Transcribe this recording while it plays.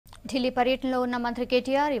ఢిల్లీ పర్యటనలో ఉన్న మంత్రి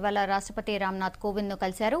కేటీఆర్ ఇవాళ రాష్ట్రపతి నాథ్ కోవింద్ ను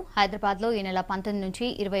కలిశారు. హైదరాబాద్ లో ఈ నెల 19 నుంచి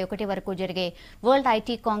 21 వరకు జరిగే వరల్డ్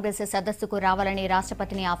ఐటీ కాంగ్రెస్ సదస్సుకు రావాలని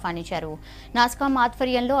రాష్ట్రపతిని ఆహ్వానించారు. నాస్కామ్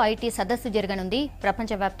ఆధ్వర్యంలో ఐటీ సదస్సు జరగనుంది.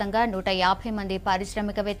 ప్రపంచవ్యాప్తంగా 150 మంది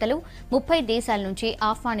పారిశ్రామికవేత్తలు 30 దేశాల నుంచి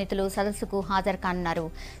ఆహ్వానితులు సదస్సుకు హాజరు కానున్నారు.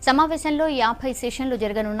 సమావేశంలో 50 సెషన్లు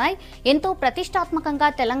జరగనున్నాయి. ఎంతో ప్రతిష్టాత్మకంగా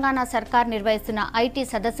తెలంగాణ సర్కార్ నిర్వహిస్తున్న ఐటీ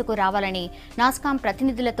సదస్సుకు రావాలని నాస్కామ్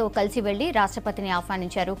ప్రతినిధులతో కలిసి వెళ్లి రాష్ట్రపతిని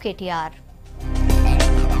ఆహ్వానించారు KTR.